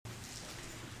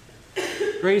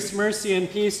Grace, mercy, and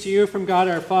peace to you from God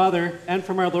our Father and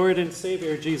from our Lord and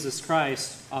Savior, Jesus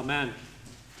Christ. Amen.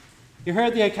 You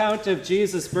heard the account of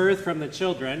Jesus' birth from the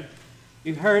children.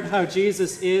 You heard how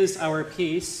Jesus is our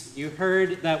peace. You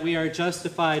heard that we are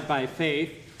justified by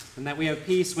faith and that we have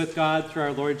peace with God through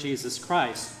our Lord Jesus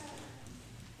Christ.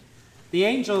 The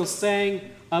angels sang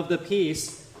of the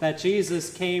peace that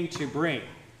Jesus came to bring.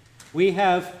 We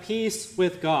have peace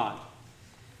with God.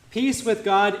 Peace with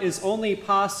God is only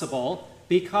possible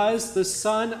because the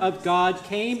Son of God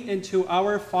came into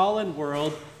our fallen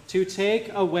world to take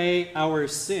away our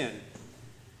sin.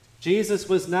 Jesus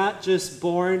was not just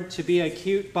born to be a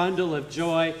cute bundle of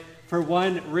joy for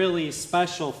one really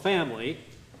special family,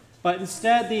 but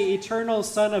instead the eternal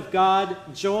Son of God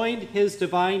joined his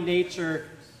divine nature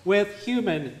with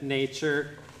human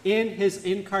nature in his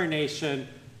incarnation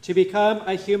to become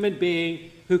a human being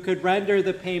who could render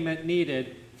the payment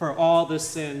needed for all the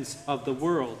sins of the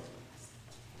world.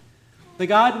 The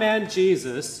God-man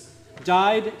Jesus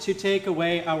died to take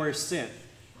away our sin.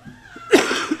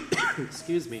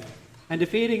 Excuse me. And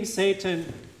defeating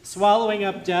Satan, swallowing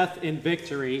up death in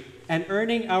victory, and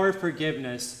earning our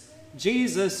forgiveness,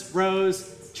 Jesus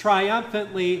rose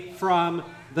triumphantly from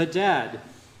the dead.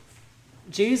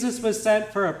 Jesus was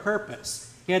sent for a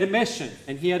purpose. He had a mission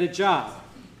and he had a job.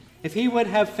 If he would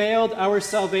have failed, our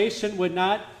salvation would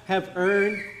not have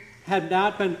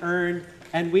been earned,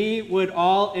 and we would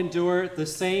all endure the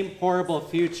same horrible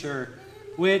future,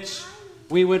 which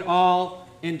we would all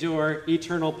endure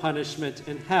eternal punishment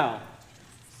in hell.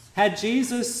 Had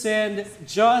Jesus sinned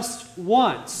just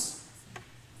once,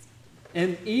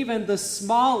 in even the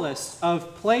smallest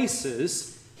of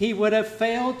places, he would have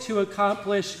failed to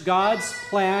accomplish God's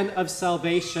plan of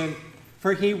salvation,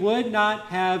 for he would not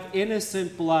have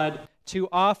innocent blood to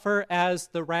offer as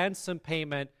the ransom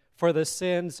payment for the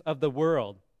sins of the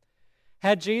world.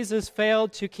 Had Jesus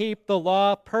failed to keep the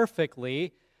law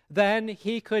perfectly, then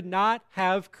he could not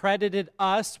have credited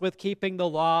us with keeping the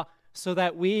law so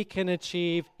that we can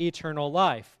achieve eternal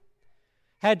life.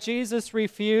 Had Jesus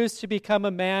refused to become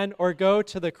a man or go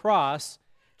to the cross,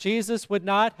 Jesus would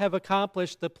not have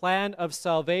accomplished the plan of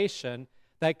salvation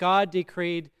that God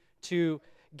decreed to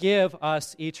give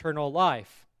us eternal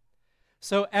life.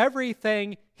 So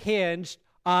everything hinged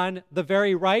on the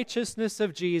very righteousness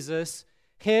of Jesus,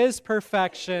 his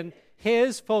perfection,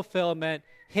 his fulfillment,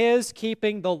 his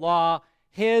keeping the law,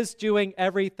 his doing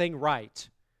everything right.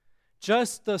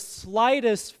 Just the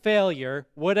slightest failure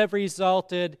would have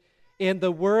resulted in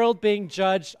the world being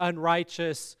judged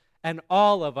unrighteous and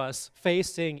all of us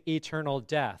facing eternal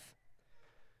death.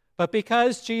 But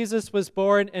because Jesus was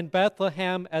born in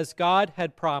Bethlehem as God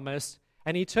had promised,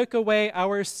 and he took away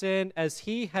our sin as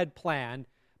he had planned,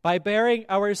 by bearing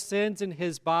our sins in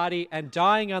his body and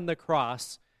dying on the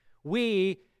cross,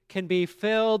 we can be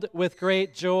filled with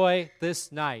great joy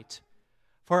this night.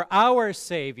 For our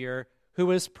Savior, who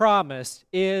was promised,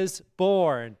 is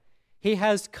born. He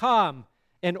has come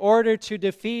in order to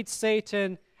defeat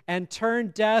Satan and turn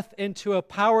death into a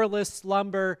powerless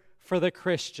slumber for the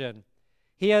Christian.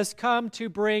 He has come to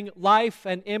bring life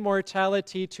and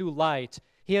immortality to light.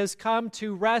 He has come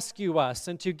to rescue us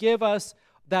and to give us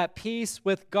that peace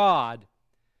with God.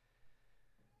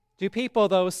 Do people,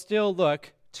 though, still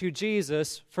look to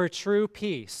Jesus for true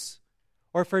peace,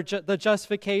 or for the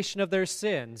justification of their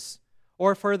sins,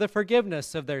 or for the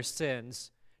forgiveness of their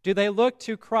sins? Do they look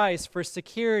to Christ for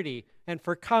security and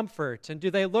for comfort, and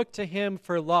do they look to him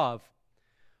for love?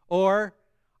 Or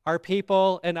are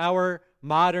people in our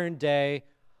modern day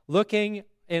looking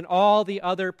in all the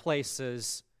other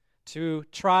places to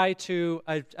try to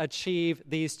achieve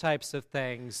these types of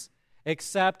things,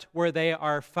 except where they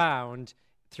are found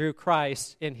through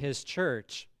Christ in his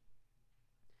church?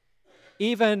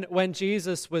 Even when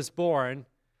Jesus was born,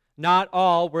 not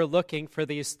all were looking for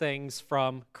these things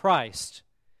from Christ.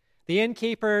 The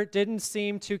innkeeper didn't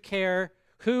seem to care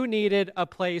who needed a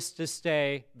place to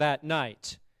stay that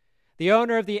night. The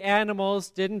owner of the animals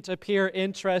didn't appear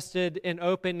interested in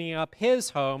opening up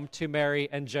his home to Mary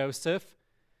and Joseph.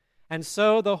 And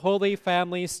so the Holy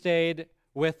Family stayed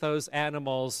with those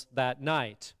animals that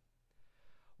night.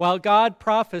 While God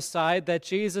prophesied that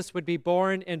Jesus would be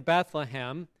born in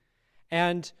Bethlehem,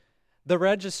 and the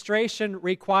registration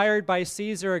required by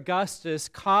Caesar Augustus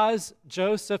caused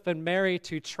Joseph and Mary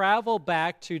to travel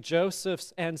back to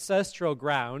Joseph's ancestral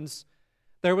grounds,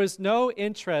 there was no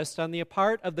interest on the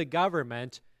part of the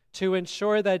government to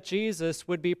ensure that Jesus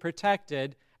would be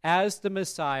protected as the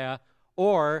Messiah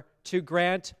or to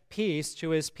grant peace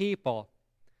to his people.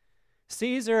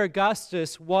 Caesar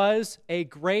Augustus was a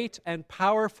great and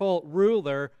powerful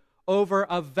ruler over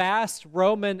a vast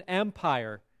Roman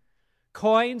Empire.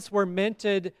 Coins were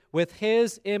minted with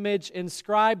his image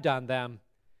inscribed on them.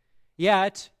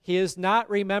 Yet he is not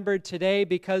remembered today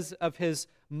because of his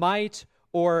might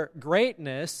or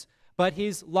greatness, but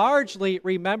he's largely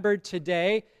remembered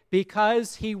today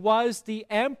because he was the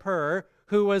emperor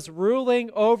who was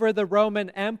ruling over the Roman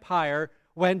Empire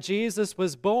when Jesus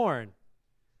was born.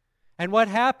 And what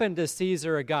happened to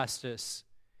Caesar Augustus?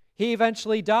 He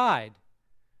eventually died.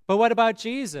 But what about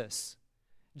Jesus?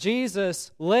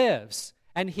 Jesus lives,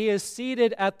 and he is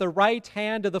seated at the right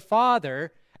hand of the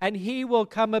Father, and he will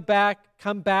come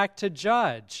back to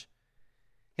judge.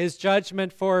 His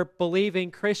judgment for believing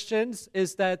Christians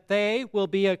is that they will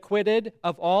be acquitted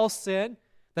of all sin,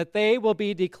 that they will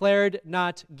be declared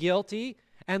not guilty,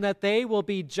 and that they will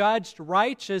be judged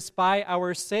righteous by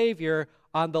our Savior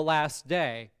on the last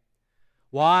day.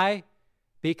 Why?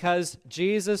 Because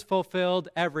Jesus fulfilled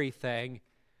everything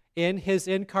in his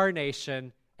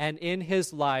incarnation and in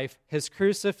his life, his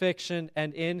crucifixion,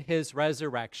 and in his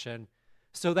resurrection,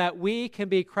 so that we can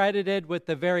be credited with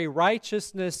the very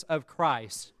righteousness of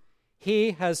Christ.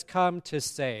 He has come to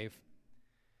save.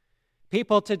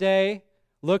 People today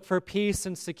look for peace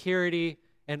and security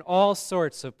in all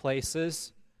sorts of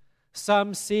places.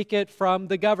 Some seek it from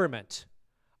the government,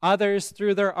 others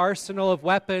through their arsenal of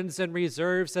weapons and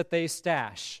reserves that they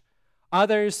stash,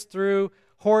 others through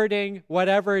hoarding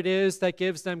whatever it is that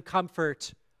gives them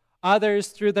comfort, others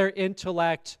through their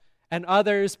intellect, and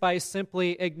others by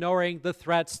simply ignoring the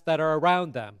threats that are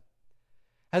around them.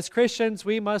 As Christians,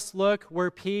 we must look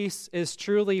where peace is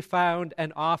truly found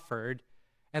and offered,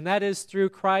 and that is through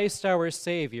Christ our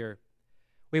Savior.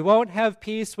 We won't have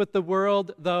peace with the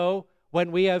world, though,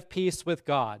 when we have peace with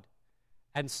God,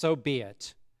 and so be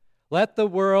it. Let the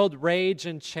world rage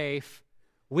and chafe.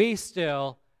 We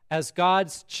still, as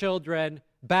God's children,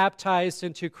 baptized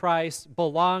into Christ,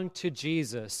 belong to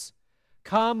Jesus.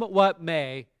 Come what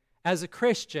may, as a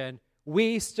Christian,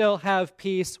 we still have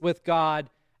peace with God,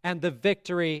 and the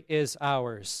victory is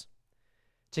ours.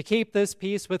 To keep this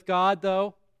peace with God,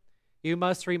 though, you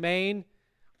must remain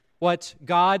what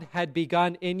God had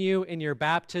begun in you in your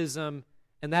baptism,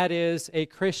 and that is a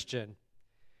Christian.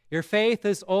 Your faith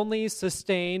is only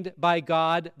sustained by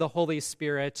God, the Holy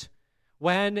Spirit,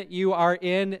 when you are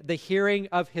in the hearing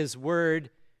of his word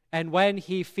and when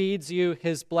he feeds you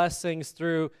his blessings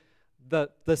through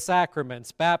the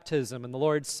sacraments, baptism, and the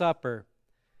Lord's Supper.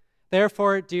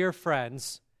 Therefore, dear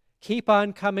friends, keep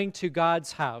on coming to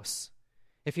God's house.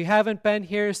 If you haven't been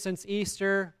here since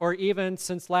Easter or even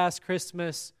since last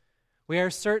Christmas, we are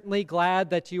certainly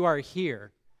glad that you are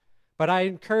here. But I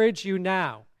encourage you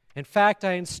now, in fact,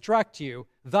 I instruct you,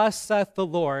 thus saith the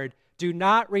Lord, do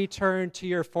not return to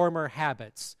your former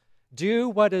habits. Do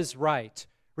what is right.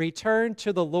 Return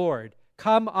to the Lord.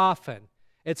 Come often.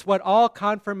 It's what all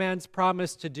confirmands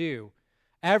promise to do.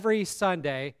 Every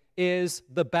Sunday is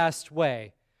the best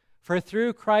way. For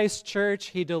through Christ's church,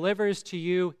 he delivers to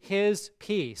you his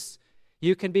peace.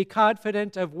 You can be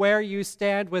confident of where you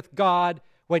stand with God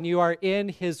when you are in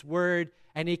his word,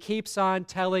 and he keeps on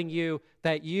telling you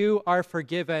that you are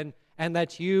forgiven and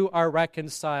that you are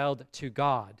reconciled to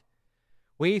God.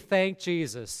 We thank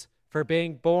Jesus for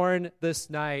being born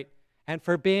this night and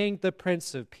for being the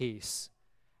Prince of Peace.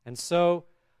 And so,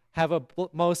 have a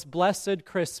most blessed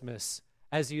Christmas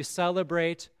as you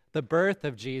celebrate the birth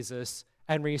of Jesus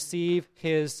and receive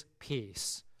his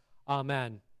peace.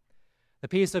 Amen. The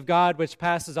peace of God, which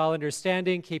passes all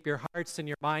understanding, keep your hearts and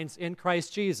your minds in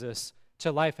Christ Jesus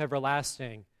to life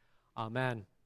everlasting. Amen.